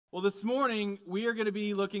Well, this morning we are going to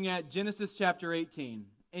be looking at Genesis chapter 18.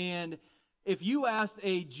 And if you asked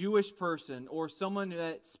a Jewish person or someone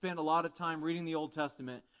that spent a lot of time reading the Old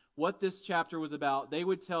Testament what this chapter was about, they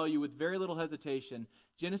would tell you with very little hesitation,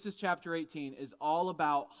 Genesis chapter 18 is all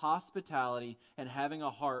about hospitality and having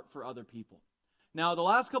a heart for other people. Now, the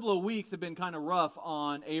last couple of weeks have been kind of rough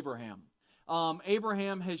on Abraham.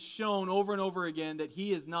 Abraham has shown over and over again that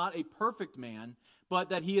he is not a perfect man, but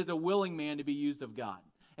that he is a willing man to be used of God.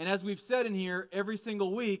 And as we've said in here every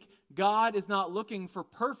single week, God is not looking for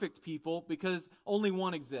perfect people because only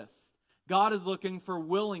one exists. God is looking for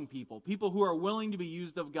willing people who are willing to be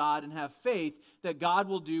used of God and have faith that God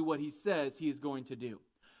will do what He says He is going to do.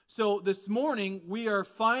 So this morning, we are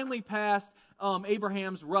finally past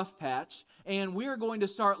Abraham's rough patch, and we are going to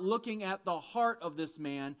start looking at the heart of this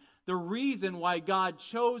man, the reason why God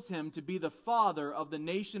chose him to be the father of the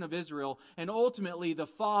nation of Israel, and ultimately the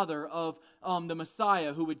father of the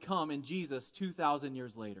Messiah who would come in Jesus 2,000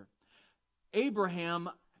 years later. Abraham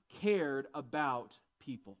cared about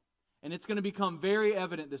people. And it's going to become very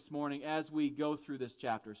evident this morning as we go through this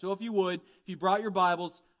chapter. So if you brought your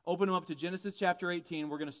Bibles, open them up to Genesis chapter 18.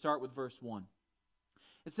 We're going to start with verse 1.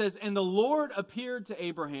 It says, "And the Lord appeared to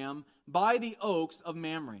Abraham by the oaks of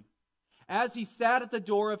Mamre, as he sat at the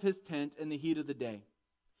door of his tent in the heat of the day.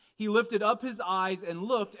 He lifted up his eyes and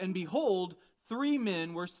looked, and behold, 3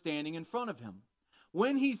 men were standing in front of him.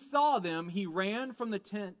 When he saw them, he ran from the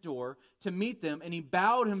tent door to meet them, and he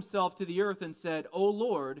bowed himself to the earth and said, 'O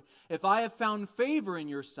Lord, if I have found favor in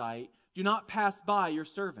your sight, do not pass by your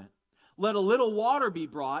servant. Let a little water be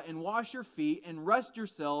brought, and wash your feet, and rest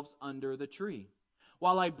yourselves under the tree,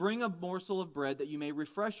 while I bring a morsel of bread that you may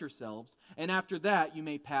refresh yourselves, and after that you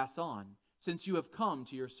may pass on, since you have come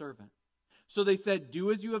to your servant.' So they said, 'Do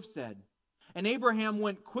as you have said.' And Abraham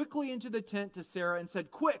went quickly into the tent to Sarah and said,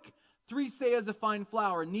 'Quick, 3 seahs of fine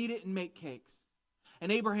flour, knead it and make cakes.'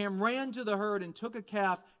 And Abraham ran to the herd and took a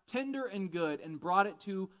calf, tender and good, and brought it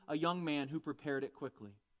to a young man who prepared it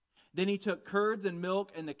quickly. Then he took curds and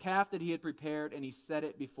milk and the calf that he had prepared, and he set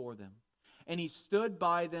it before them. And he stood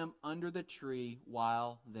by them under the tree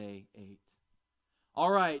while they ate."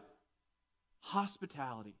 All right,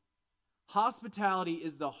 hospitality. Hospitality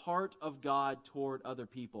is the heart of God toward other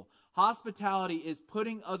people. Hospitality is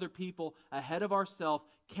putting other people ahead of ourselves,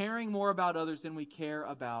 caring more about others than we care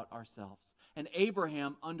about ourselves. And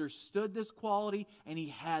Abraham understood this quality, and he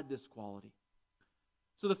had this quality.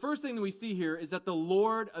 So the first thing that we see here is that the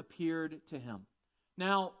Lord appeared to him.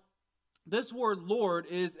 Now, this word Lord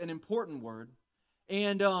is an important word.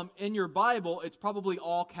 And in your Bible, it's probably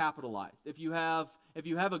all capitalized. If you have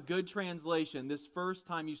a good translation, this first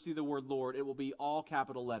time you see the word Lord, it will be all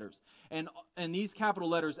capital letters. And these capital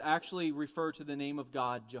letters actually refer to the name of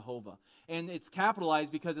God, Jehovah. And it's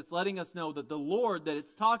capitalized because it's letting us know that the Lord that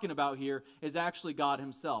it's talking about here is actually God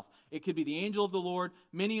Himself. It could be the angel of the Lord.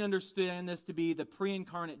 Many understand this to be the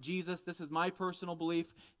pre-incarnate Jesus. This is my personal belief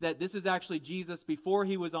that this is actually Jesus before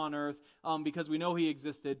He was on earth, because we know He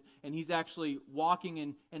existed, and He's actually walking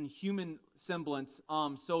in human semblance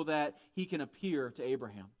so that He can appear to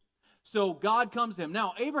Abraham. So God comes to him.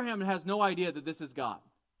 Now, Abraham has no idea that this is God.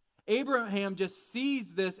 Abraham just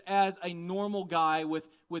sees this as a normal guy with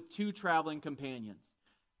 2 traveling companions.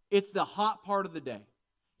 It's the hot part of the day.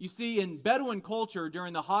 You see, in Bedouin culture,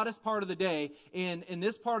 during the hottest part of the day, in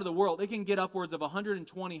this part of the world, it can get upwards of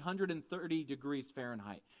 120, 130 degrees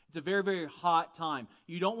Fahrenheit. It's a very, very hot time.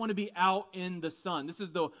 You don't want to be out in the sun. This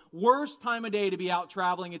is the worst time of day to be out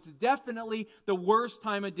traveling. It's definitely the worst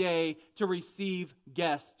time of day to receive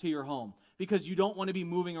guests to your home, because you don't want to be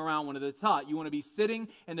moving around when it's hot. You want to be sitting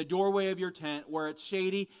in the doorway of your tent where it's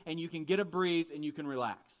shady and you can get a breeze and you can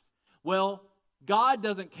relax. Well, God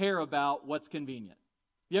doesn't care about what's convenient.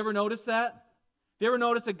 You ever notice that? Have you ever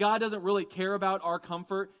noticed that God doesn't really care about our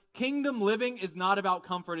comfort? Kingdom living is not about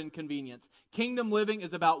comfort and convenience. Kingdom living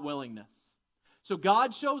is about willingness. So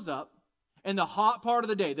God shows up in the hot part of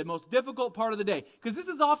the day, the most difficult part of the day, because this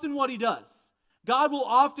is often what He does. God will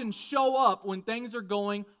often show up when things are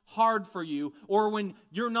going hard for you, or when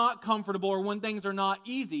you're not comfortable, or when things are not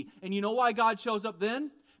easy. And you know why God shows up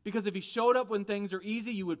then? Because if He showed up when things are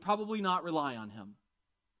easy, you would probably not rely on Him.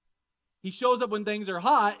 He shows up when things are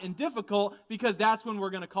hot and difficult, because that's when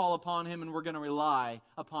we're going to call upon Him and we're going to rely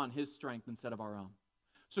upon His strength instead of our own.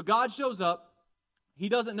 So God shows up. He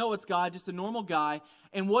doesn't know it's God, just a normal guy.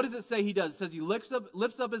 And what does it say He does? It says He lifts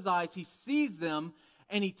up His eyes, He sees them,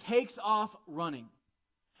 and He takes off running.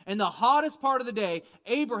 And the hottest part of the day,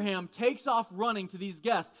 Abraham takes off running to these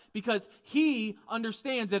guests because he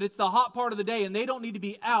understands that it's the hot part of the day and they don't need to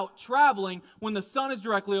be out traveling when the sun is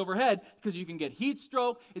directly overhead because you can get heat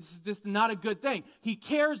stroke. It's just not a good thing. He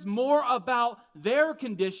cares more about their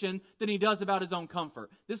condition than he does about his own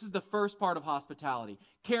comfort. This is the first part of hospitality,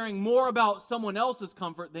 caring more about someone else's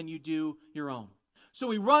comfort than you do your own.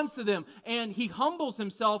 So he runs to them and he humbles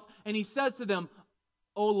himself and he says to them,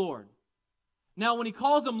 "O Lord." Now, when he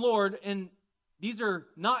calls him Lord, and these are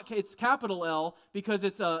not, it's capital L because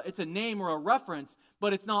it's a name or a reference,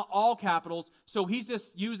 but it's not all capitals. So he's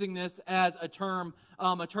just using this as a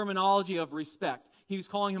terminology of respect. He was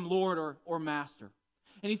calling him Lord or Master.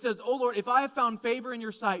 And he says, "O Lord, if I have found favor in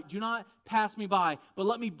your sight, do not pass me by, but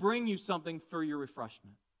let me bring you something for your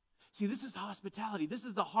refreshment." See, this is hospitality. This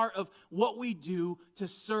is the heart of what we do to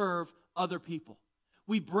serve other people.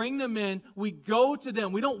 We bring them in, we go to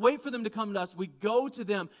them. We don't wait for them to come to us. We go to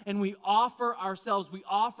them and we offer ourselves. We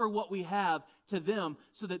offer what we have to them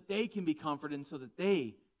so that they can be comforted and so that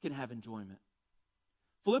they can have enjoyment.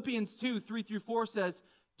 Philippians 2:3-4 says,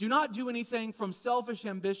 "Do not do anything from selfish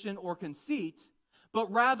ambition or conceit,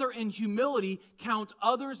 but rather in humility count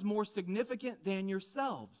others more significant than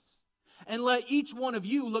yourselves. And let each one of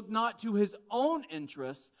you look not to his own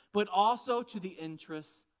interests, but also to the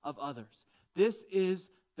interests of others." This is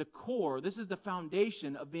the core, this is the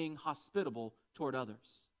foundation of being hospitable toward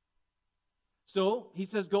others. So he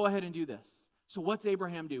says, go ahead and do this. So what's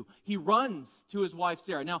Abraham do? He runs to his wife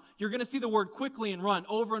Sarah. Now, you're going to see the word quickly and run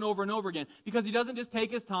over and over and over again because he doesn't just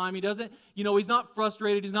take his time. He doesn't, he's not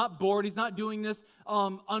frustrated. He's not bored. He's not doing this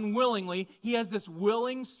unwillingly. He has this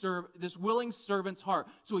willing servant's heart.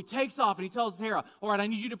 So he takes off and he tells Sarah, "All right, I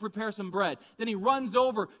need you to prepare some bread." Then he runs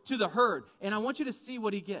over to the herd, and I want you to see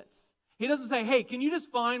what he gets. He doesn't say, "Hey, can you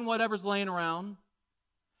just find whatever's laying around?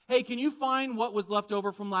 Hey, can you find what was left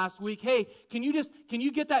over from last week? Hey, can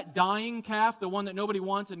you get that dying calf, the one that nobody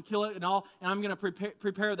wants, and kill it and all, and I'm going to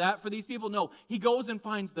prepare that for these people?" No, he goes and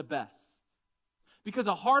finds the best. Because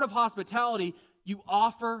a heart of hospitality, you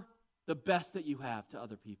offer the best that you have to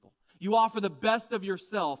other people. You offer the best of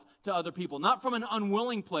yourself to other people, not from an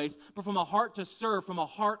unwilling place, but from a heart to serve, from a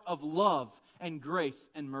heart of love and grace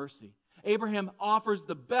and mercy. Abraham offers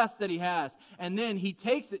the best that he has, and then he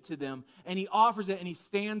takes it to them, and he offers it, and he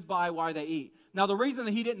stands by while they eat. Now, the reason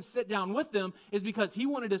that he didn't sit down with them is because he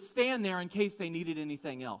wanted to stand there in case they needed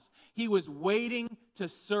anything else. He was waiting to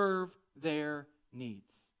serve their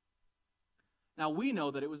needs. Now, we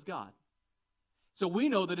know that it was God. So we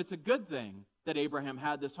know that it's a good thing that Abraham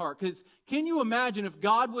had this heart. Because can you imagine if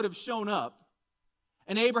God would have shown up,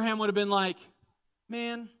 and Abraham would have been like,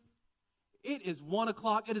 "Man, it is 1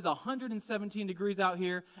 o'clock. It is 117 degrees out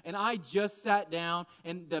here, and I just sat down,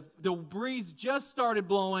 and the breeze just started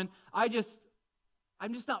blowing. I'm just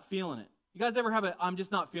not feeling it." You guys ever have a "I'm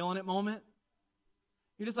just not feeling it" moment?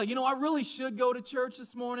 You're just like, I really should go to church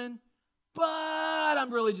this morning, but I'm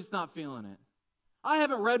really just not feeling it. I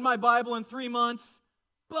haven't read my Bible in 3 months,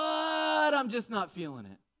 but I'm just not feeling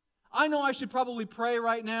it. I know I should probably pray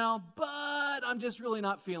right now, but I'm just really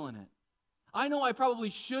not feeling it. I know I probably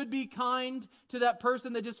should be kind to that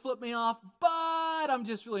person that just flipped me off, but I'm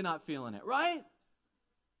just really not feeling it, right?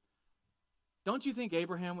 Don't you think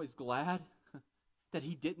Abraham was glad that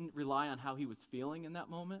he didn't rely on how he was feeling in that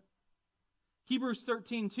moment? Hebrews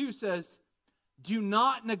 13:2 says, "Do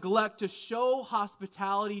not neglect to show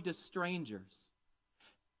hospitality to strangers,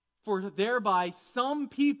 for thereby some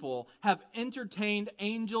people have entertained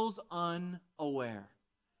angels unaware."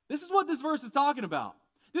 This is what this verse is talking about.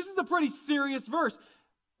 This is a pretty serious verse.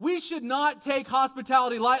 We should not take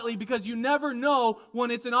hospitality lightly because you never know when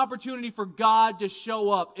it's an opportunity for God to show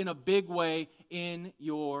up in a big way in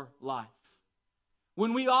your life.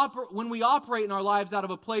 When we operate in our lives out of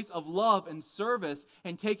a place of love and service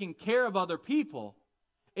and taking care of other people,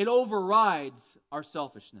 it overrides our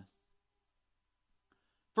selfishness.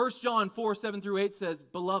 1 John 4:7-8 says,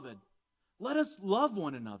 "Beloved, let us love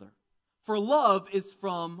one another, for love is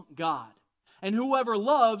from God. And whoever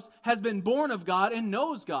loves has been born of God and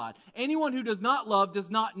knows God. Anyone who does not love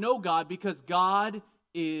does not know God, because God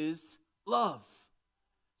is love."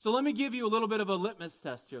 So let me give you a little bit of a litmus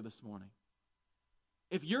test here this morning.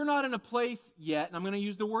 If you're not in a place yet, and I'm going to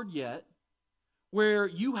use the word yet, where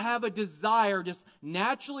you have a desire just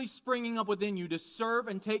naturally springing up within you to serve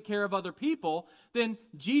and take care of other people, then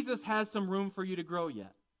Jesus has some room for you to grow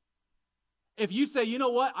yet. If you say, "You know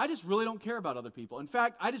what, I just really don't care about other people. In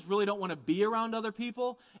fact, I just really don't want to be around other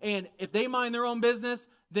people. And if they mind their own business,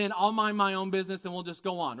 then I'll mind my own business and we'll just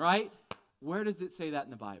go on," right? Where does it say that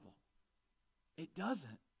in the Bible? It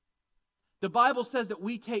doesn't. The Bible says that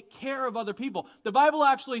we take care of other people. The Bible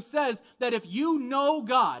actually says that if you know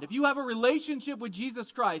God, if you have a relationship with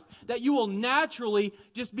Jesus Christ, that you will naturally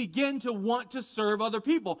just begin to want to serve other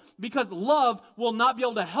people, because love will not be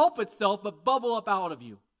able to help itself but bubble up out of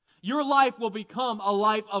you. Your life will become a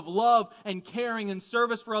life of love and caring and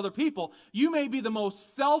service for other people. You may be the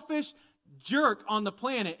most selfish jerk on the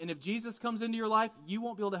planet, and if Jesus comes into your life, you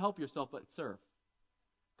won't be able to help yourself but serve.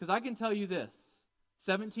 Because I can tell you this.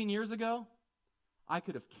 17 years ago, I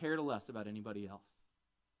could have cared less about anybody else.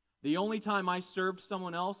 The only time I served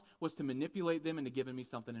someone else was to manipulate them into giving me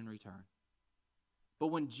something in return. But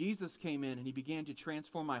when Jesus came in and he began to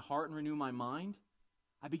transform my heart and renew my mind,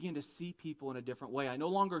 I began to see people in a different way. I no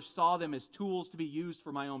longer saw them as tools to be used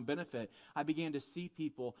for my own benefit. I began to see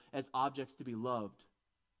people as objects to be loved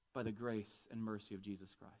by the grace and mercy of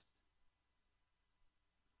Jesus Christ.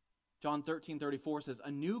 John 13:34 says, "A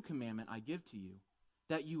new commandment I give to you,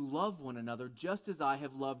 that you love one another just as I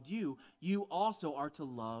have loved you. You also are to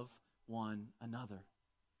love one another."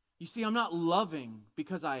 You see, I'm not loving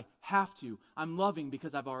because I have to. I'm loving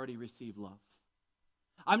because I've already received love.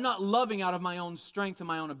 I'm not loving out of my own strength and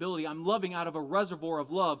my own ability. I'm loving out of a reservoir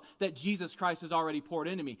of love that Jesus Christ has already poured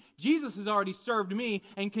into me. Jesus has already served me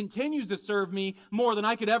and continues to serve me more than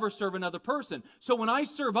I could ever serve another person. So when I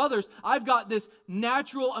serve others, I've got this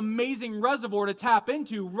natural, amazing reservoir to tap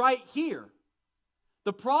into right here.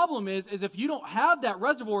 The problem is if you don't have that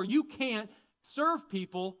reservoir, you can't serve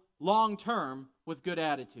people long term with good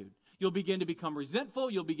attitude. You'll begin to become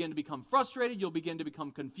resentful. You'll begin to become frustrated. You'll begin to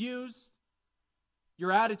become confused.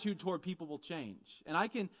 Your attitude toward people will change. And I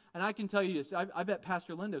can tell you this. I bet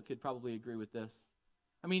Pastor Linda could probably agree with this.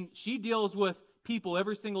 I mean, she deals with people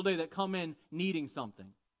every single day that come in needing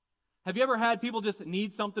something. Have you ever had people just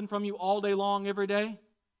need something from you all day long, every day?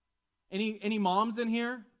 Any moms in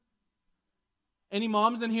here? Any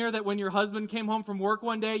moms in here that when your husband came home from work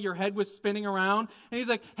one day, your head was spinning around, and he's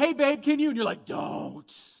like, "Hey, babe, can you?" And you're like,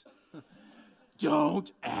 "Don't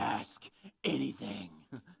ask anything."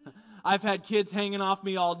 I've had kids hanging off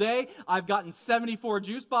me all day. I've gotten 74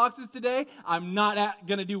 juice boxes today. I'm not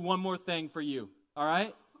going to do one more thing for you, all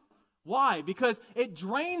right? Why? Because it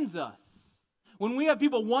drains us. When we have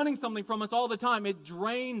people wanting something from us all the time, it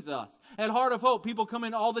drains us. At Heart of Hope, people come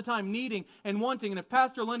in all the time needing and wanting, and if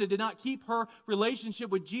Pastor Linda did not keep her relationship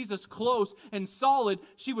with Jesus close and solid,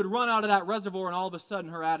 she would run out of that reservoir, and all of a sudden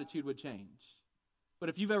her attitude would change. But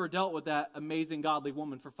if you've ever dealt with that amazing godly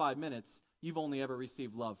woman for 5 minutes, you've only ever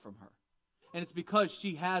received love from her. And it's because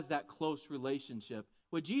she has that close relationship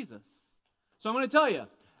with Jesus. So I'm going to tell you,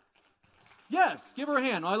 yes, give her a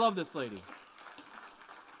hand. I love this lady.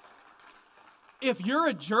 If you're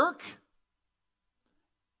a jerk,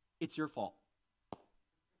 it's your fault.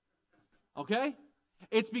 Okay?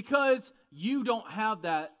 It's because you don't have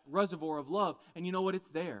that reservoir of love. And you know what? It's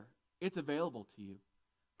there. It's available to you.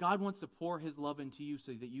 God wants to pour his love into you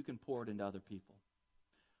so that you can pour it into other people.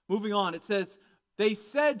 Moving on, it says, they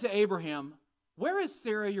said to Abraham, "Where is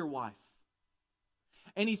Sarah, your wife?"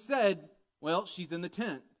 And he said, "Well, she's in the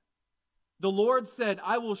tent." The Lord said,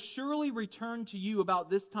 "I will surely return to you about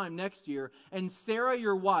this time next year, and Sarah,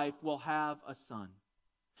 your wife, will have a son."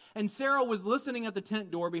 And Sarah was listening at the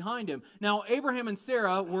tent door behind him. Now, Abraham and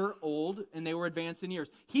Sarah were old, and they were advanced in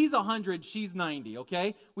years. He's 100, she's 90,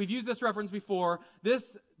 okay? We've used this reference before.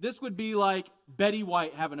 This would be like Betty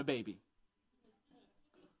White having a baby.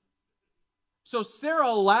 So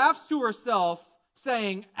Sarah laughs to herself,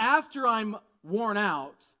 saying, "After I'm worn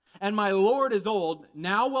out, and my Lord is old,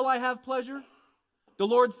 now will I have pleasure?" The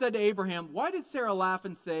Lord said to Abraham, "Why did Sarah laugh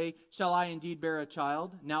and say, 'Shall I indeed bear a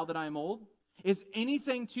child, now that I am old?' Is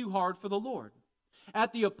anything too hard for the Lord?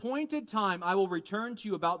 At the appointed time, I will return to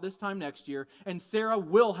you about this time next year, and Sarah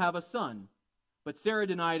will have a son." But Sarah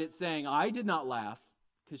denied it, saying, "I did not laugh,"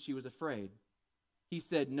 because she was afraid. He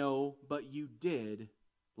said, "No, but you did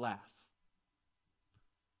laugh."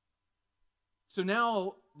 So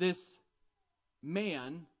now this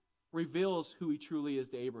man reveals who he truly is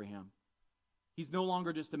to Abraham. He's no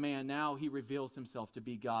longer just a man. Now he reveals himself to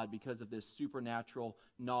be God because of this supernatural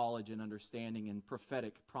knowledge and understanding and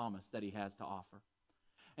prophetic promise that he has to offer.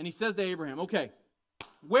 And he says to Abraham, "Okay,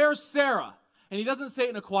 where's Sarah?" And he doesn't say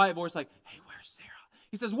it in a quiet voice like, "Hey, where's Sarah?"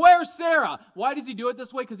 He says, "Where's Sarah?" Why does he do it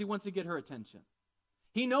this way? Because he wants to get her attention.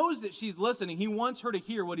 He knows that she's listening. He wants her to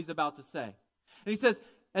hear what he's about to say. And he says,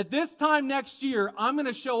 "At this time next year, I'm going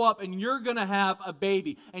to show up and you're going to have a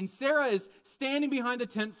baby." And Sarah is standing behind the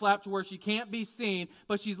tent flap to where she can't be seen,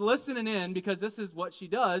 but she's listening in because this is what she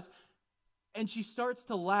does. And she starts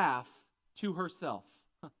to laugh to herself.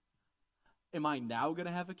 Am I now going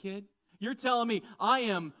to have a kid? You're telling me I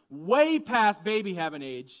am way past baby having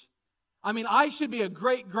age. I mean, I should be a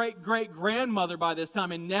great-great-great-grandmother by this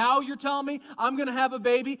time, and now you're telling me I'm going to have a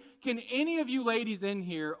baby? Can any of you ladies in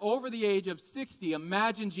here over the age of 60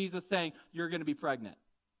 imagine Jesus saying, you're going to be pregnant?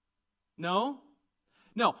 No?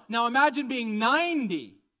 No. Now imagine being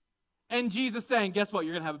 90 and Jesus saying, guess what?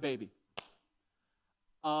 You're going to have a baby.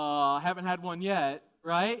 Haven't had one yet,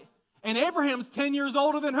 right? And Abraham's 10 years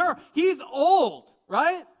older than her. He's old,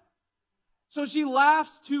 right? So she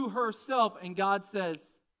laughs to herself, and God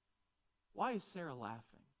says, why is Sarah laughing?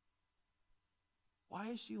 Why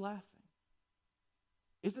is she laughing?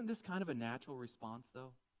 Isn't this kind of a natural response,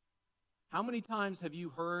 though? How many times have you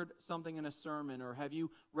heard something in a sermon or have you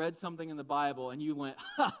read something in the Bible and you went,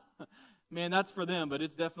 ha, man, that's for them, but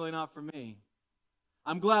it's definitely not for me.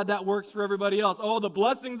 I'm glad that works for everybody else. Oh, the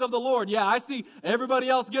blessings of the Lord. Yeah, I see everybody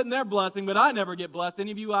else getting their blessing, but I never get blessed.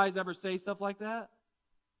 Any of you guys ever say stuff like that?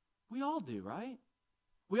 We all do, right?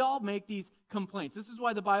 We all make these complaints. This is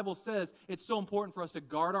why the Bible says it's so important for us to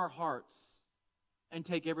guard our hearts and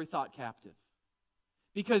take every thought captive.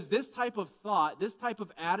 Because this type of thought, this type of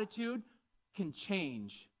attitude can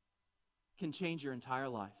change your entire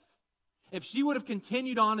life. If she would have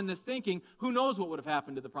continued on in this thinking, who knows what would have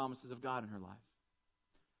happened to the promises of God in her life.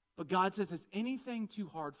 But God says, is anything too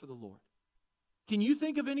hard for the Lord? Can you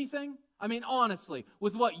think of anything? I mean, honestly,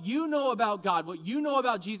 with what you know about God, what you know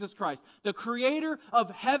about Jesus Christ, the creator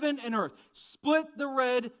of heaven and earth, split the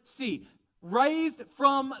Red Sea, raised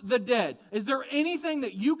from the dead. Is there anything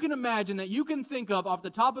that you can imagine, that you can think of off the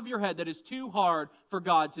top of your head that is too hard for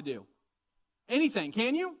God to do? Anything,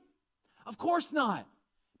 can you? Of course not.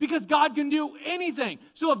 Because God can do anything.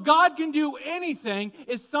 So if God can do anything,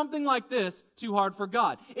 is something like this too hard for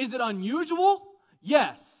God? Is it unusual?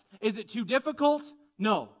 Yes. Is it too difficult?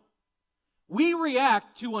 No. We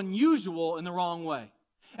react to unusual in the wrong way.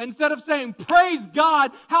 Instead of saying, praise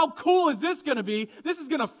God, how cool is this going to be? This is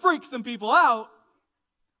going to freak some people out.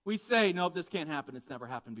 We say, nope, this can't happen. It's never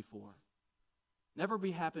happened before. Never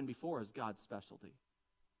be happened before is God's specialty.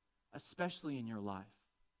 Especially in your life.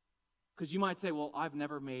 Because you might say, well, I've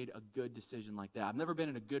never made a good decision like that. I've never been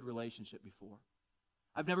in a good relationship before.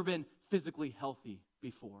 I've never been physically healthy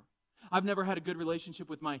before. I've never had a good relationship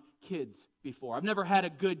with my kids before. I've never had a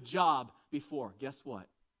good job before. Guess what?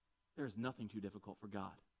 There's nothing too difficult for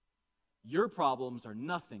God. Your problems are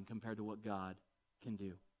nothing compared to what God can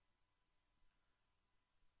do.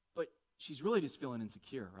 But she's really just feeling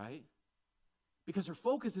insecure, right? Because her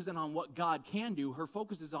focus isn't on what God can do. Her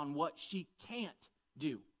focus is on what she can't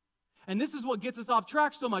do. And this is what gets us off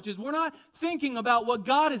track so much, is we're not thinking about what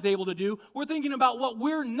God is able to do. We're thinking about what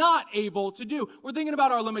we're not able to do. We're thinking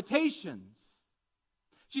about our limitations.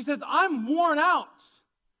 She says, I'm worn out.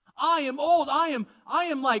 I am old. I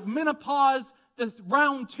am like menopause, this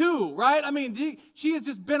round 2, right? I mean, she has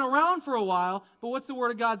just been around for a while, but what's the Word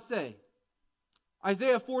of God say?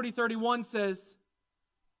 Isaiah 40:31 says,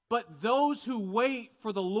 but those who wait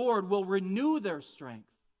for the Lord will renew their strength.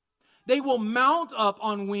 They will mount up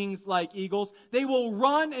on wings like eagles. They will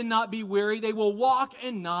run and not be weary. They will walk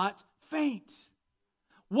and not faint.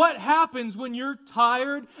 What happens when you're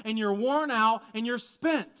tired and you're worn out and you're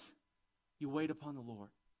spent? You wait upon the Lord.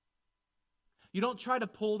 You don't try to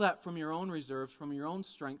pull that from your own reserves, from your own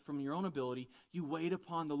strength, from your own ability. You wait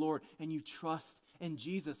upon the Lord and you trust in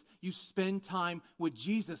Jesus. You spend time with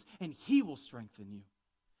Jesus and He will strengthen you.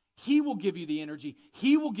 He will give you the energy.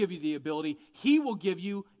 He will give you the ability. He will give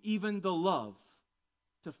you even the love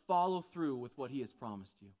to follow through with what He has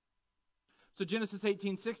promised you. So Genesis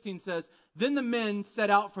 18:16 says, then the men set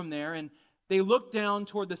out from there, and they looked down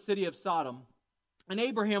toward the city of Sodom. And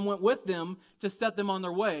Abraham went with them to set them on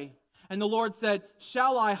their way. And the Lord said,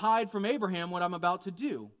 shall I hide from Abraham what I'm about to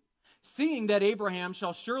do? Seeing that Abraham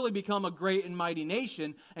shall surely become a great and mighty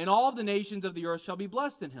nation, and all the nations of the earth shall be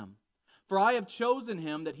blessed in him. For I have chosen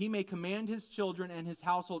him that he may command his children and his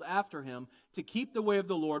household after him to keep the way of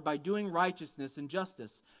the Lord by doing righteousness and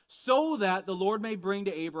justice, so that the Lord may bring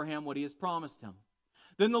to Abraham what he has promised him.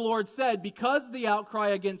 Then the Lord said, because the outcry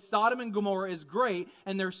against Sodom and Gomorrah is great,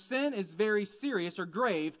 and their sin is very serious or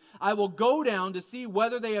grave, I will go down to see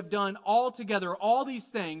whether they have done altogether all these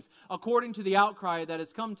things according to the outcry that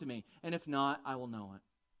has come to me. And if not, I will know it.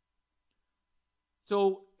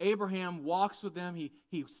 So Abraham walks with them.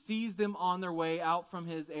 He sees them on their way out from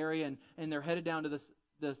his area, and they're headed down to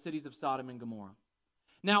the cities of Sodom and Gomorrah.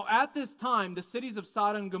 Now, at this time, the cities of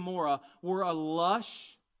Sodom and Gomorrah were a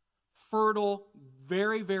lush, fertile,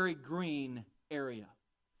 very, very green area.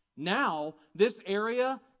 Now, this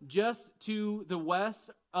area just to the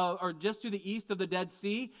west, or just to the east of the Dead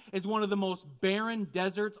Sea, is one of the most barren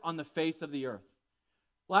deserts on the face of the earth.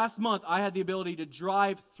 Last month, I had the ability to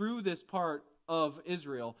drive through this part of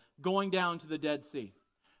Israel going down to the Dead Sea.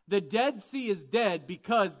 The Dead Sea is dead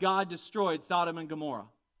because God destroyed Sodom and Gomorrah.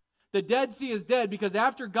 The Dead Sea is dead because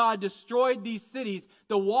after God destroyed these cities,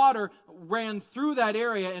 the water ran through that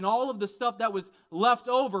area and all of the stuff that was left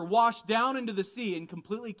over washed down into the sea and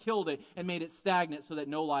completely killed it and made it stagnant so that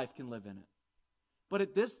no life can live in it. But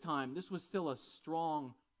at this time, this was still a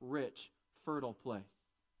strong, rich, fertile place.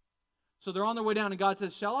 So they're on their way down and God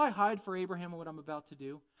says, shall I hide for Abraham what I'm about to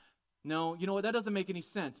do? No, you know what? That doesn't make any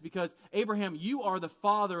sense because Abraham, you are the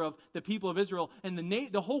father of the people of Israel and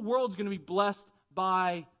the whole world's going to be blessed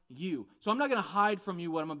by you. So I'm not going to hide from you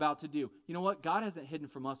what I'm about to do. You know what? God hasn't hidden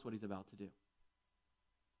from us what he's about to do.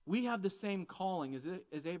 We have the same calling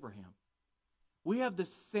as Abraham. We have the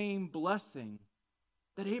same blessing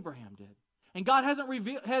that Abraham did. And God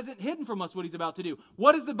hasn't hidden from us what he's about to do.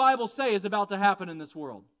 What does the Bible say is about to happen in this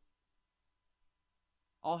world?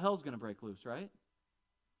 All hell's going to break loose, right?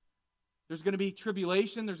 There's going to be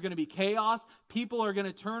tribulation. There's going to be chaos. People are going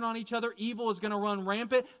to turn on each other. Evil is going to run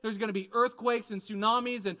rampant. There's going to be earthquakes and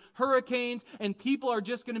tsunamis and hurricanes, and people are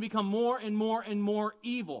just going to become more and more and more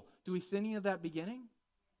evil. Do we see any of that beginning?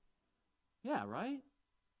 Yeah, right?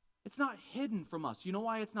 It's not hidden from us. You know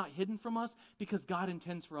why it's not hidden from us? Because God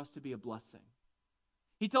intends for us to be a blessing.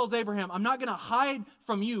 He tells Abraham, I'm not going to hide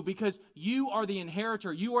from you because you are the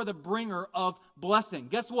inheritor. You are the bringer of blessing.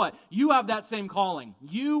 Guess what? You have that same calling.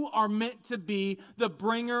 You are meant to be the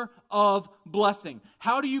bringer of blessing.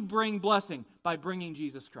 How do you bring blessing? By bringing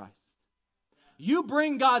Jesus Christ. You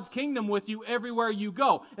bring God's kingdom with you everywhere you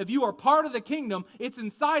go. If you are part of the kingdom, it's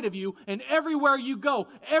inside of you, and everywhere you go,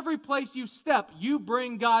 every place you step, you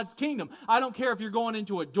bring God's kingdom. I don't care if you're going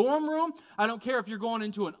into a dorm room. I don't care if you're going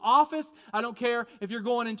into an office. I don't care if you're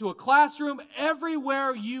going into a classroom.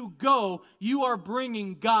 Everywhere you go, you are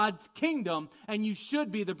bringing God's kingdom, and you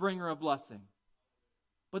should be the bringer of blessing.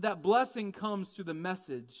 But that blessing comes through the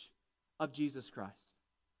message of Jesus Christ,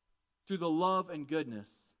 through the love and goodness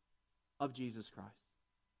of Jesus Christ.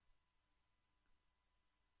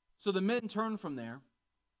 So the men turned from there,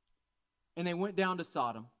 and they went down to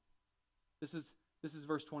Sodom. This is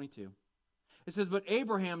verse 22. It says, but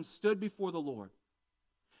Abraham stood before the Lord.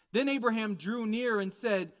 Then Abraham drew near and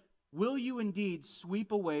said, will you indeed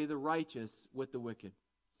sweep away the righteous with the wicked?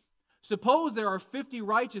 Suppose there are 50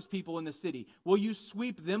 righteous people in the city. Will you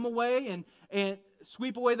sweep them away and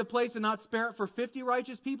sweep away the place and not spare it for 50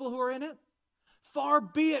 righteous people who are in it? Far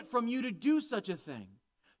be it from you to do such a thing,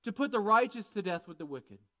 to put the righteous to death with the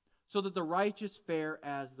wicked, so that the righteous fare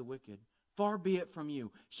as the wicked. Far be it from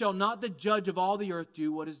you. Shall not the judge of all the earth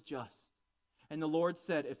do what is just? And the Lord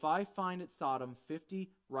said, if I find at Sodom 50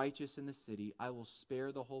 righteous in the city, I will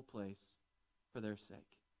spare the whole place for their sake.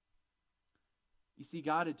 You see,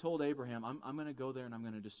 God had told Abraham, I'm going to go there and I'm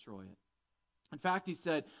going to destroy it. In fact, he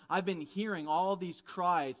said, I've been hearing all these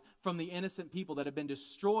cries from the innocent people that have been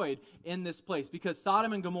destroyed in this place because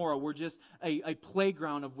Sodom and Gomorrah were just a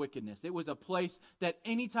playground of wickedness. It was a place that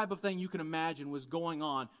any type of thing you can imagine was going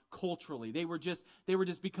on culturally. They were just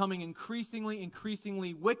becoming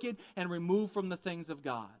increasingly wicked and removed from the things of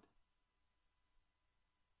God.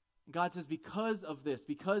 God says, because of this,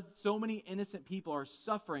 because so many innocent people are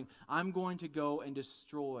suffering, I'm going to go and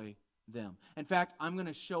destroy them. In fact, I'm going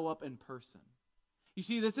to show up in person. You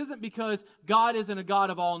see, this isn't because God isn't a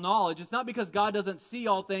God of all knowledge. It's not because God doesn't see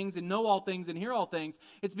all things and know all things and hear all things.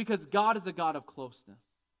 It's because God is a God of closeness.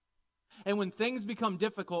 And when things become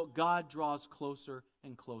difficult, God draws closer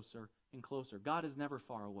and closer and closer. God is never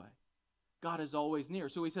far away. God is always near.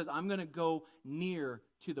 So he says, I'm going to go near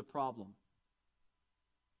to the problem.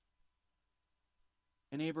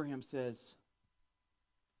 And Abraham says,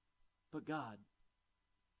 but God,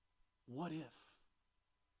 what if?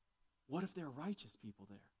 What if there are righteous people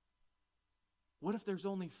there? What if there's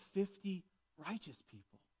only 50 righteous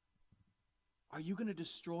people? Are you going to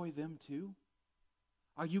destroy them too?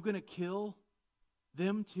 Are you going to kill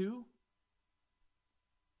them too?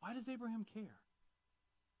 Why does Abraham care?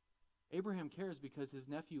 Abraham cares because his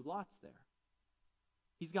nephew Lot's there.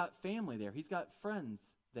 He's got family there. He's got friends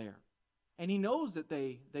there. And he knows that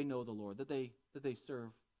they know the Lord, that they serve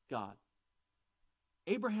God.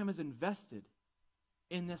 Abraham is invested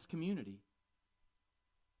in this community.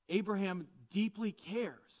 Abraham deeply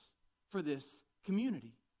cares for this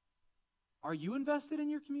community. Are you invested in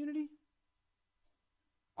your community?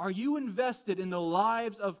 Are you invested in the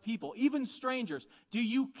lives of people, even strangers? Do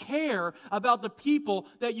you care about the people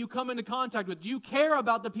that you come into contact with? Do you care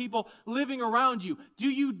about the people living around you? Do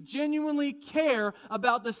you genuinely care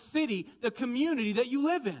about the city, the community that you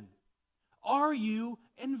live in? Are you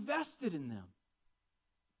invested in them?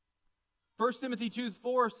 1 Timothy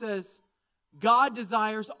 2:4 says, God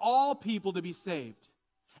desires all people to be saved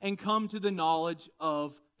and come to the knowledge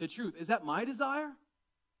of the truth. Is that my desire?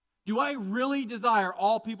 Do I really desire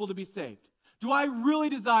all people to be saved? Do I really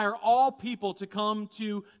desire all people to come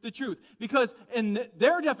to the truth? Because in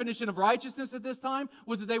their definition of righteousness at this time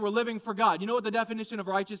was that they were living for God. You know what the definition of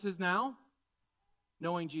righteousness is now?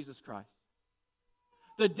 Knowing Jesus Christ.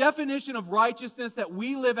 The definition of righteousness that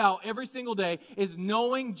we live out every single day is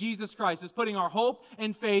knowing Jesus Christ, is putting our hope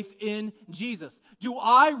and faith in Jesus. Do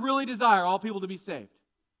I really desire all people to be saved?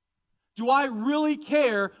 Do I really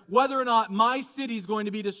care whether or not my city is going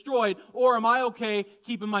to be destroyed, or am I okay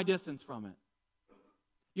keeping my distance from it?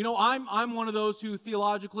 You know, I'm one of those who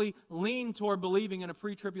theologically lean toward believing in a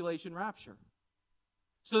pre-tribulation rapture.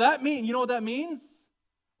 So that means, you know what that means?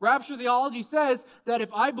 Rapture theology says that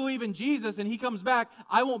if I believe in Jesus and He comes back,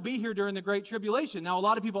 I won't be here during the Great Tribulation. Now, a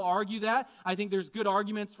lot of people argue that. I think there's good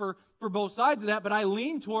arguments for both sides of that, but I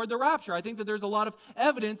lean toward the rapture. I think that there's a lot of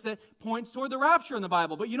evidence that points toward the rapture in the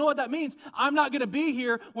Bible. But you know what that means? I'm not going to be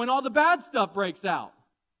here when all the bad stuff breaks out.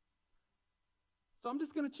 So I'm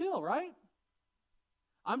just going to chill, right?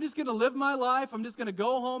 I'm just going to live my life. I'm just going to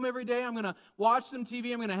go home every day. I'm going to watch some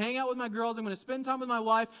TV. I'm going to hang out with my girls. I'm going to spend time with my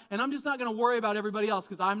wife. And I'm just not going to worry about everybody else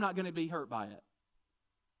because I'm not going to be hurt by it.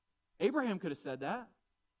 Abraham could have said that.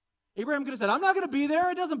 Abraham could have said, I'm not going to be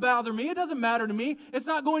there. It doesn't bother me. It doesn't matter to me. It's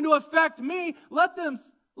not going to affect me. Let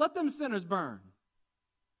them sinners burn.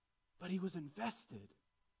 But he was invested.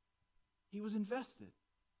 He was invested.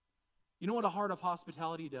 You know what a heart of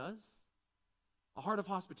hospitality does? A heart of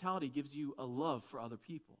hospitality gives you a love for other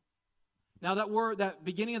people. Now that word, that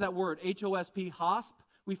beginning of that word, H-O-S-P, hosp,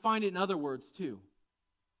 we find it in other words too.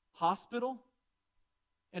 Hospital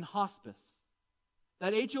and hospice.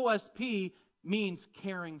 That H-O-S-P means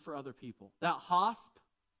caring for other people. That hosp,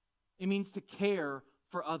 it means to care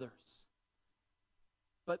for others.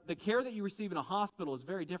 But the care that you receive in a hospital is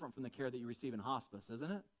very different from the care that you receive in hospice,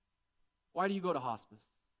 isn't it? Why do you go to hospice?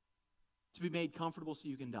 To be made comfortable so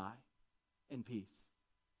you can die in peace.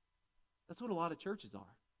 That's what a lot of churches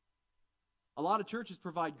are. A lot of churches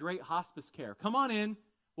provide great hospice care. Come on in,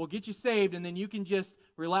 we'll get you saved, and then you can just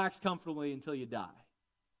relax comfortably until you die.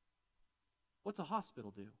 What's a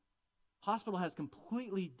hospital do? Hospital has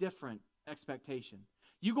completely different expectation.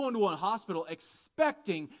 You go into a hospital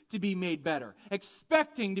expecting to be made better,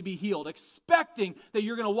 expecting to be healed, expecting that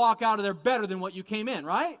you're going to walk out of there better than what you came in,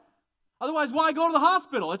 right? Otherwise, why go to the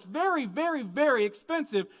hospital? It's very, very, very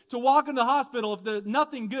expensive to walk into the hospital if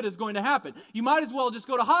nothing good is going to happen. You might as well just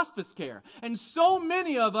go to hospice care. And so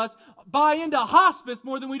many of us buy into hospice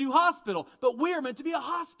more than we do hospital. But we're meant to be a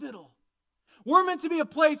hospital. We're meant to be a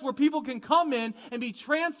place where people can come in and be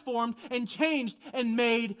transformed and changed and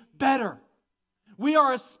made better. We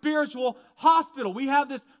are a spiritual hospital. We have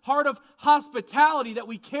this heart of hospitality that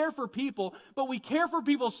we care for people, but we care for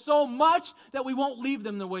people so much that we won't leave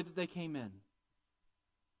them the way that they came in.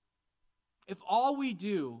 If all we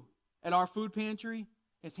do at our food pantry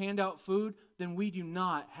is hand out food, then we do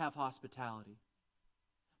not have hospitality.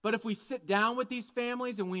 But if we sit down with these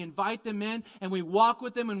families and we invite them in and we walk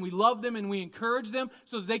with them and we love them and we encourage them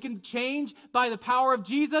so that they can change by the power of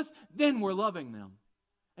Jesus, then we're loving them.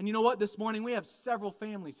 And you know what? This morning we have several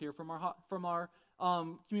families here from our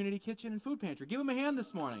community kitchen and food pantry. Give them a hand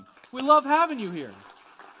this morning. We love having you here.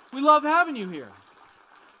 We love having you here.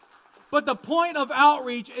 But the point of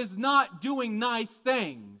outreach is not doing nice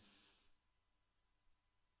things.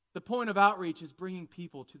 The point of outreach is bringing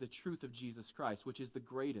people to the truth of Jesus Christ, which is the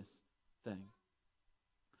greatest thing.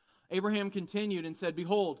 Abraham continued and said,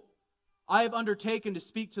 Behold, I have undertaken to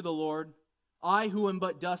speak to the Lord, I who am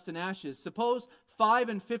but dust and ashes. Suppose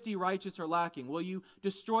 50 righteous are lacking. Will you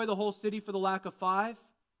destroy the whole city for the lack of 5?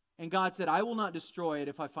 And God said, I will not destroy it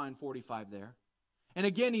if I find 45 there. And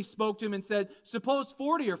again he spoke to him and said, Suppose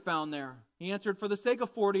 40 are found there. He answered, For the sake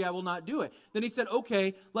of 40 I will not do it. Then he said,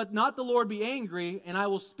 Okay, let not the Lord be angry, and I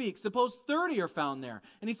will speak. Suppose 30 are found there.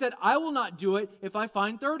 And he said, I will not do it if I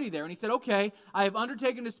find 30 there. And he said, Okay, I have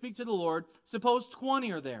undertaken to speak to the Lord. Suppose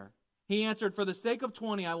 20 are there. He answered, For the sake of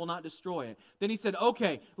 20, I will not destroy it. Then he said,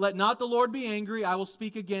 Okay, let not the Lord be angry. I will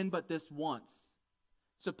speak again, but this once.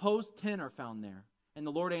 Suppose 10 are found there. And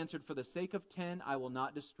the Lord answered, For the sake of 10, I will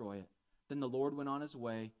not destroy it. Then the Lord went on his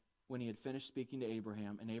way when he had finished speaking to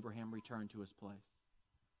Abraham, and Abraham returned to his place.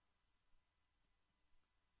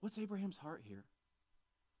 What's Abraham's heart here?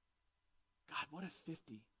 God, what if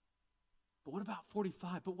 50? But what about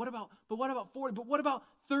 45? But what about 40? But what about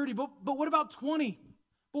 30? But what about 20?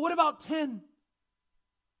 But what about 10?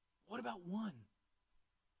 What about 1?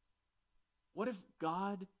 What if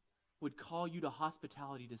God would call you to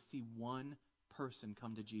hospitality to see one person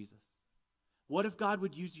come to Jesus? What if God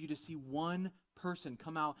would use you to see one person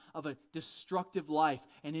come out of a destructive life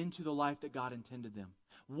and into the life that God intended them?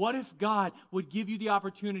 What if God would give you the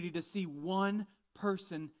opportunity to see one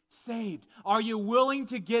person saved? Are you willing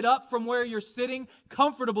to get up from where you're sitting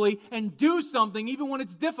comfortably and do something, even when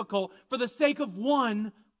it's difficult, for the sake of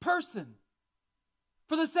one person?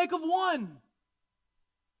 For the sake of one.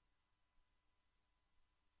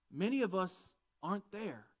 Many of us aren't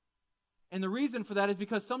there. And the reason for that is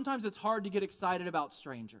because sometimes it's hard to get excited about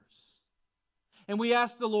strangers. And we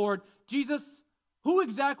ask the Lord, Jesus, who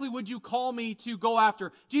exactly would you call me to go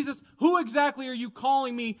after? Jesus, who exactly are you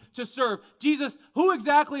calling me to serve? Jesus, who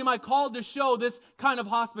exactly am I called to show this kind of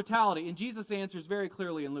hospitality? And Jesus answers very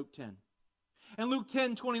clearly in Luke 10. In Luke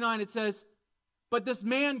 10:29 it says, but this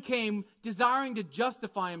man came desiring to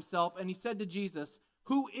justify himself, and he said to Jesus,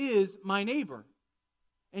 who is my neighbor?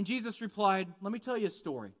 And Jesus replied, let me tell you a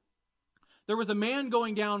story. There was a man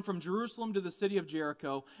going down from Jerusalem to the city of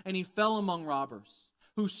Jericho, and he fell among robbers,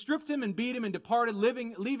 who stripped him and beat him and departed,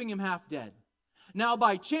 leaving him half dead. Now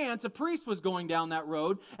by chance, a priest was going down that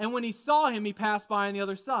road, and when he saw him, he passed by on the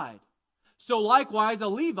other side. So likewise, a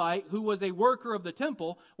Levite, who was a worker of the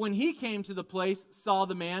temple, when he came to the place, saw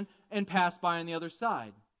the man and passed by on the other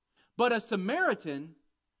side. But a Samaritan,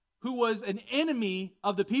 who was an enemy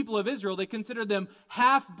of the people of Israel, they considered them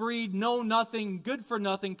half-breed, know-nothing,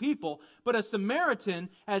 good-for-nothing people. But a Samaritan,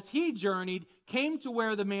 as he journeyed, came to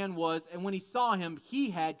where the man was, and when he saw him,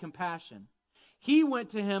 he had compassion. He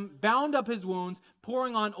went to him, bound up his wounds,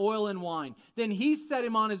 pouring on oil and wine. Then he set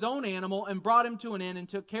him on his own animal and brought him to an inn and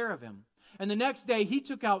took care of him. And the next day he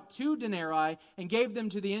took out 2 denarii and gave them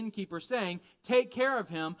to the innkeeper, saying, take care of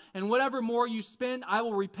him, and whatever more you spend, I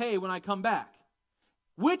will repay when I come back.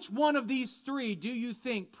 Which one of these 3 do you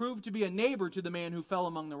think proved to be a neighbor to the man who fell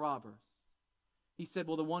among the robbers? He said,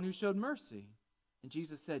 well, the one who showed mercy. And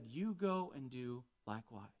Jesus said, you go and do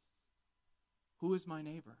likewise. Who is my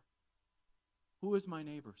neighbor? Who is my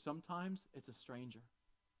neighbor? Sometimes it's a stranger.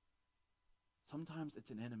 Sometimes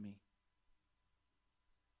it's an enemy.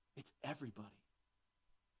 It's everybody.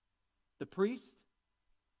 The priest,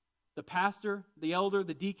 the pastor, the elder,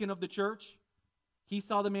 the deacon of the church, he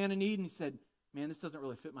saw the man in need and he said, man, this doesn't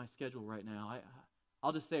really fit my schedule right now.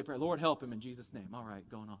 I'll just say a prayer. Lord, help him in Jesus' name. All right,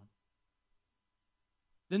 going on.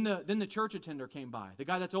 Then the church attender came by. The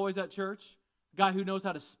guy that's always at church, the guy who knows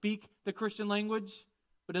how to speak the Christian language,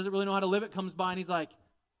 but doesn't really know how to live it, comes by and he's like,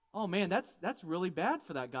 oh man, that's really bad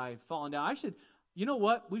for that guy falling down. You know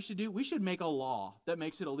what we should do? We should make a law that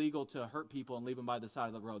makes it illegal to hurt people and leave them by the side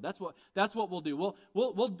of the road. That's what we'll do.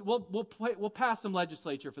 We'll pass some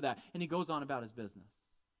legislature for that. And he goes on about his business.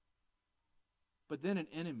 But then an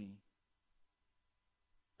enemy,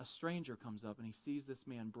 a stranger, comes up and he sees this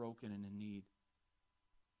man broken and in need.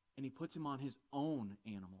 And he puts him on his own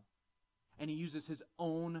animal. And he uses his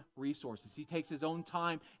own resources. He takes his own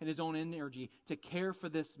time and his own energy to care for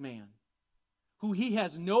this man, who he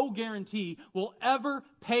has no guarantee will ever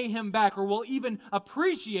pay him back or will even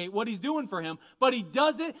appreciate what he's doing for him. But he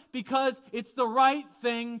does it because it's the right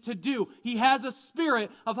thing to do. He has a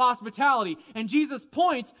spirit of hospitality. And Jesus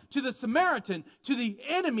points to the Samaritan, to the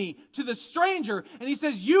enemy, to the stranger, and he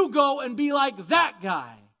says, you go and be like that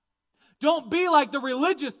guy. Don't be like the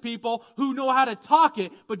religious people who know how to talk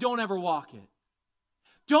it but don't ever walk it.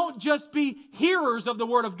 Don't just be hearers of the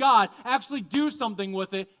Word of God. Actually do something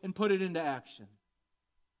with it and put it into action.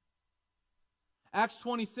 Acts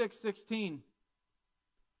 26:16.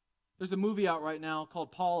 There's a movie out right now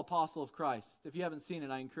called Paul, Apostle of Christ. If you haven't seen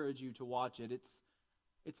it, I encourage you to watch it.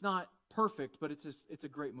 It's not perfect, but it's a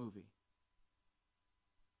great movie.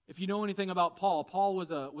 If you know anything about Paul, Paul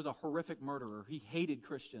was a horrific murderer. He hated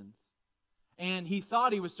Christians. And he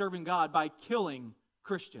thought he was serving God by killing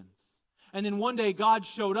Christians. And then one day God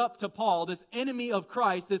showed up to Paul, this enemy of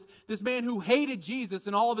Christ, this man who hated Jesus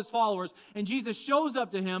and all of his followers. And Jesus shows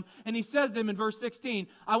up to him and he says to him in verse 16,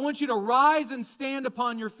 I want you to rise and stand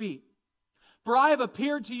upon your feet. For I have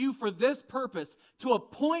appeared to you for this purpose, to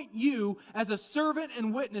appoint you as a servant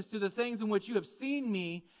and witness to the things in which you have seen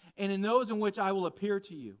me and in those in which I will appear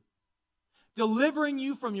to you, delivering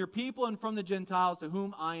you from your people and from the Gentiles to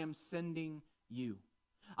whom I am sending you.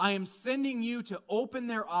 I am sending you to open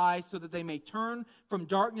their eyes so that they may turn from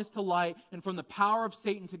darkness to light and from the power of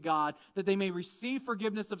Satan to God, that they may receive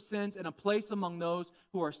forgiveness of sins and a place among those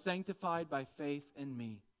who are sanctified by faith in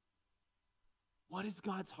me. What is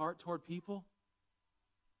God's heart toward people?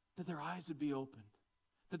 That their eyes would be opened,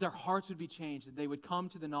 that their hearts would be changed, that they would come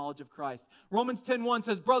to the knowledge of Christ. Romans 10:1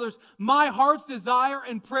 says, brothers, my heart's desire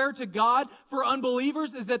and prayer to God for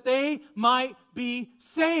unbelievers is that they might be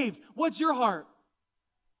saved. What's your heart?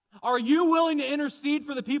 Are you willing to intercede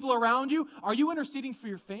for the people around you? Are you interceding for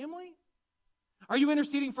your family? Are you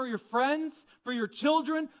interceding for your friends, for your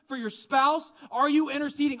children, for your spouse? Are you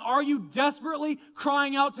interceding? Are you desperately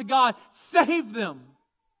crying out to God, save them,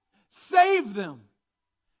 save them,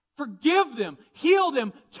 forgive them, heal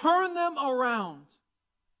them, turn them around?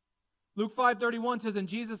 Luke 5:31 says, and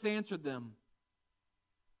Jesus answered them,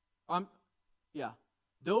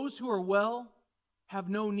 those who are well have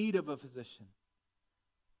no need of a physician,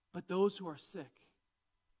 but those who are sick.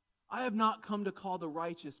 I have not come to call the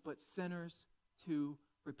righteous, but sinners to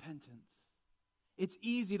repentance. It's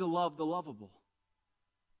easy to love the lovable.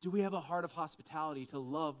 Do we have a heart of hospitality to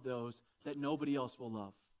love those that nobody else will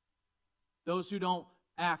love? Those who don't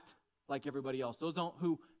act like everybody else. Those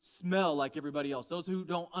who smell like everybody else. Those who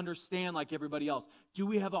don't understand like everybody else. Do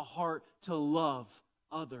we have a heart to love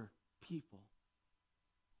other people?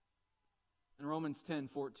 And Romans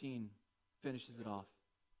 10:14 finishes it off.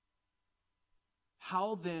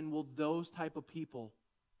 How then will those type of people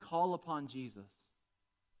call upon Jesus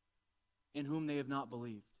in whom they have not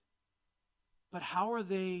believed? But how are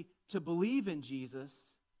they to believe in Jesus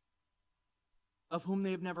of whom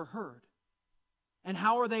they have never heard? And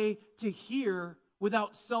how are they to hear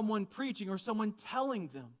without someone preaching or someone telling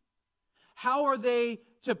them? How are they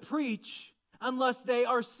to preach unless they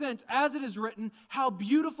are sent? As it is written, how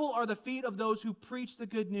beautiful are the feet of those who preach the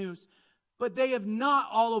good news. But they have not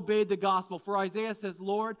all obeyed the gospel. For Isaiah says,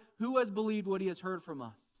 Lord, who has believed what he has heard from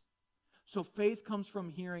us? So faith comes from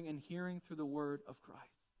hearing, and hearing through the word of Christ.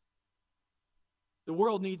 The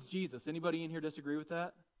world needs Jesus. Anybody in here disagree with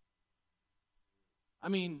that? I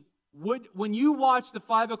mean, when you watch the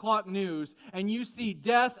 5 o'clock news and you see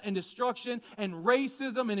death and destruction and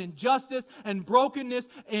racism and injustice and brokenness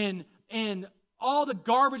and all the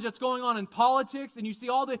garbage that's going on in politics, and you see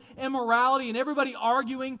all the immorality and everybody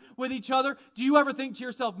arguing with each other, do you ever think to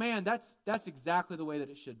yourself, man, that's exactly the way that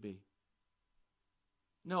it should be?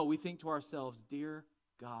 No, we think to ourselves, dear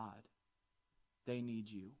God, they need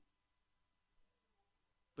you.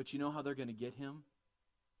 But you know how they're going to get him?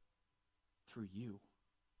 Through you.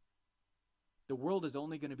 The world is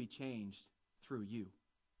only going to be changed through you.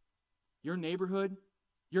 Your neighborhood,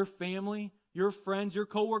 your family, your friends, your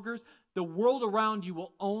coworkers, the world around you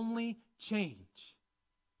will only change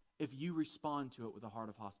if you respond to it with a heart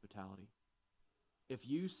of hospitality. If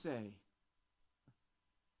you say,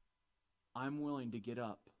 I'm willing to get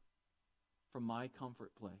up from my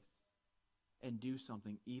comfort place and do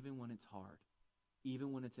something even when it's hard,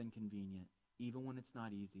 even when it's inconvenient, even when it's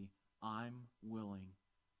not easy, I'm willing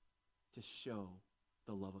to show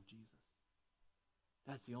the love of Jesus.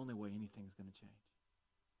 That's the only way anything's going to change.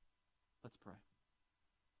 Let's pray.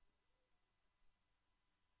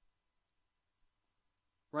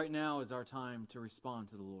 Right now is our time to respond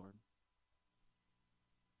to the Lord.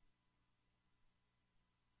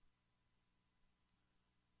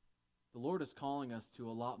 The Lord is calling us to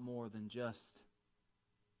a lot more than just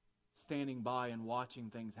standing by and watching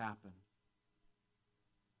things happen.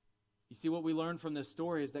 You see, what we learn from this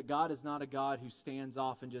story is that God is not a God who stands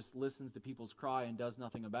off and just listens to people's cry and does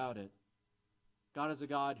nothing about it. God is a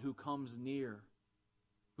God who comes near,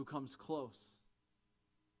 who comes close.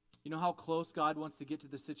 You know how close God wants to get to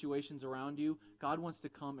the situations around you? God wants to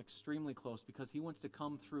come extremely close because he wants to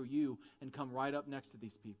come through you and come right up next to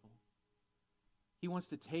these people. He wants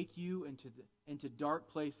to take you into dark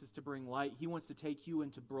places to bring light. He wants to take you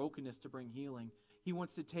into brokenness to bring healing. He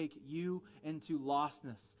wants to take you into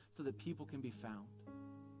lostness so that people can be found.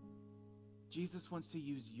 Jesus wants to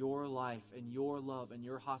use your life and your love and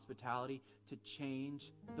your hospitality to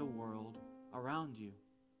change the world around you.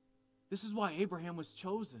 This is why Abraham was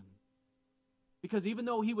chosen. Because even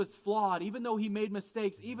though he was flawed, even though he made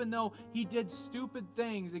mistakes, even though he did stupid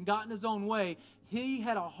things and got in his own way, he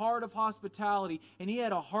had a heart of hospitality and he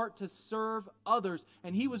had a heart to serve others,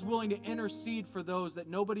 and he was willing to intercede for those that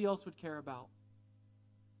nobody else would care about.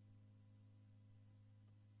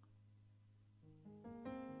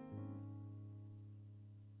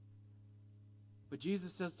 But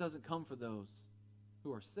Jesus just doesn't come for those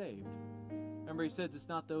who are saved. Remember, he says it's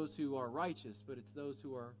not those who are righteous, but it's those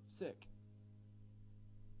who are sick.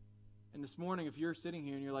 And this morning, if you're sitting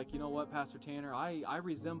here and you're like, you know what, Pastor Tanner, I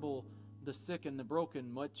resemble the sick and the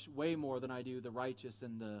broken way more than I do the righteous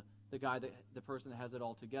and the person that has it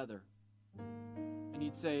all together. And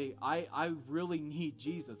you'd say, I really need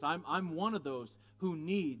Jesus. I'm one of those who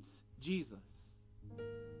needs Jesus.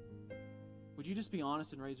 Would you just be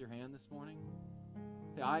honest and raise your hand this morning?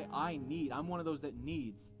 Say, I'm one of those that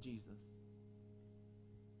needs Jesus.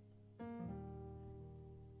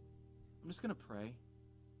 I'm just going to pray.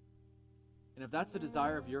 And if that's the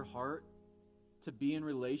desire of your heart, to be in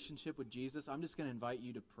relationship with Jesus, I'm just going to invite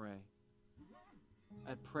you to pray.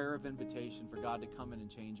 A prayer of invitation for God to come in and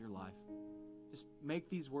change your life. Just make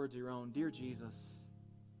these words your own. Dear Jesus,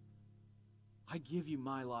 I give you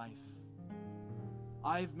my life.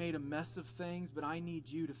 I've made a mess of things, but I need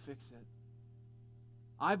you to fix it.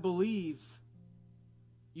 I believe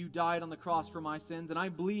you died on the cross for my sins, and I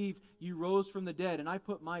believe you rose from the dead, and I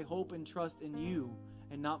put my hope and trust in you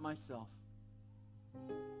and not myself.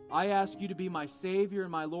 I ask you to be my Savior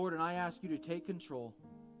and my Lord, and I ask you to take control.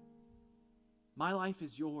 My life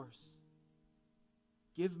is yours.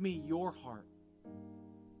 Give me your heart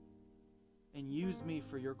and use me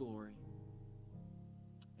for your glory.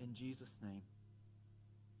 In Jesus' name.